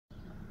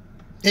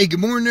Hey,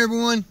 good morning,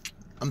 everyone.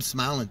 I'm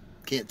smiling.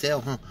 Can't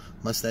tell, huh?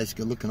 Mustache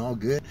good looking all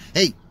good.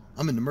 Hey,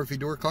 I'm in the Murphy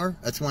Door car.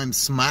 That's why I'm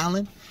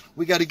smiling.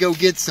 We got to go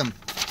get some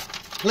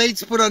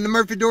plates put on the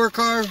Murphy Door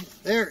car.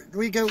 There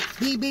we go.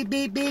 Beep, beep,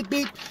 beep, beep,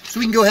 beep. So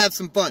we can go have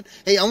some fun.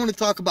 Hey, I want to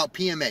talk about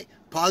PMA,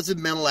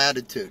 positive mental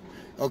attitude.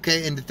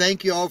 Okay, and to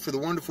thank you all for the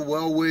wonderful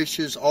well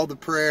wishes, all the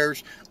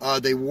prayers.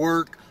 They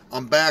work.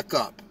 I'm back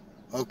up.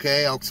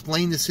 Okay, I'll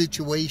explain the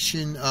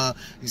situation,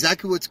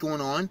 exactly what's going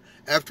on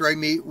after I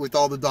meet with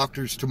all the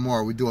doctors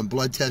tomorrow. We're doing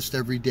blood tests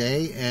every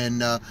day,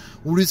 and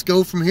we'll just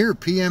go from here.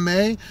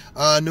 PMA,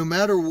 no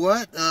matter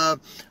what. I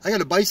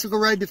got a bicycle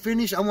ride to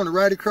finish. I want to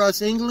ride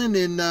across England,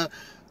 and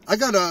I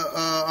got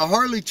a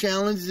Harley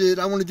challenge that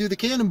I want to do the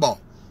cannonball.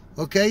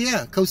 Okay,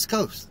 yeah, coast to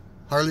coast.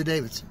 Harley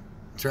Davidson.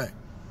 That's right.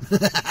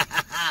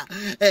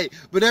 Hey,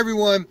 but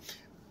everyone,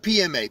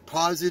 PMA,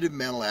 positive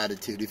mental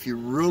attitude. If you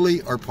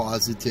really are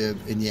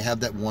positive and you have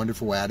that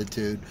wonderful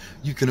attitude,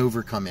 you can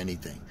overcome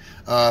anything.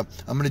 I'm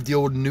going to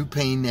deal with a new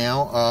pain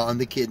now on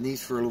the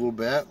kidneys for a little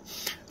bit.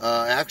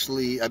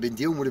 Actually, I've been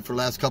dealing with it for the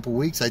last couple of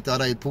weeks. I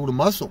thought I had pulled a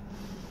muscle.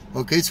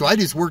 Okay, so I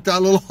just worked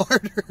out a little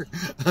harder.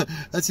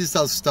 That's just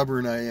how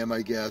stubborn I am,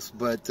 I guess.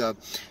 But,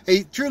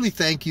 hey, truly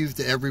thank you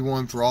to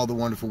everyone for all the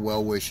wonderful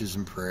well wishes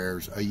and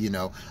prayers. You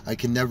know, I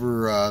can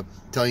never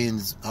tell you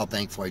how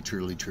thankful I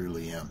truly,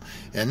 truly am.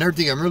 And another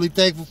thing I'm really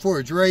thankful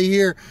for is right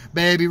here,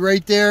 baby,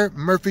 right there,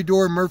 Murphy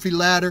Door, Murphy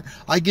Ladder.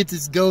 I get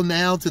to go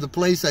now to the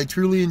place I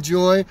truly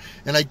enjoy.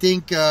 And I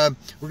think we're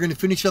going to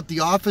finish up the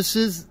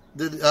offices,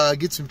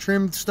 get some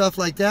trim stuff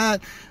like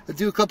that,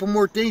 do a couple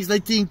more things. I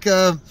think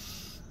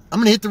I'm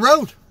going to hit the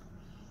road.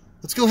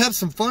 Let's go have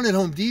some fun at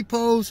Home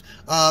Depots.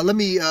 Let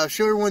me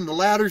show everyone the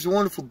ladders, the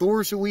wonderful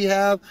doors that we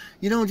have.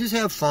 You know, just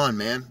have fun,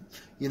 man.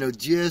 You know,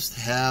 just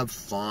have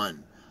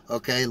fun.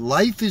 Okay?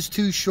 Life is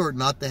too short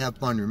not to have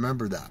fun.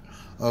 Remember that.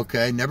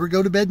 Okay? Never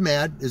go to bed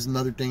mad is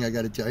another thing I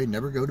got to tell you.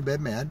 Never go to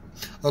bed mad.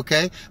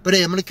 Okay? But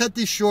hey, I'm going to cut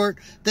this short.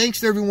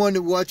 Thanks to everyone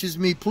that watches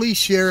me. Please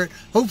share it.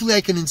 Hopefully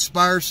I can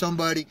inspire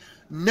somebody.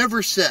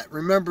 Never set.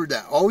 Remember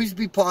that. Always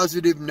be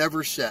positive.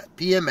 Never set.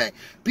 PMA.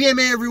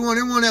 PMA, everyone.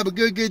 Everyone have a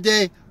good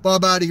day.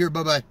 Bob out of here.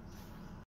 Bye-bye.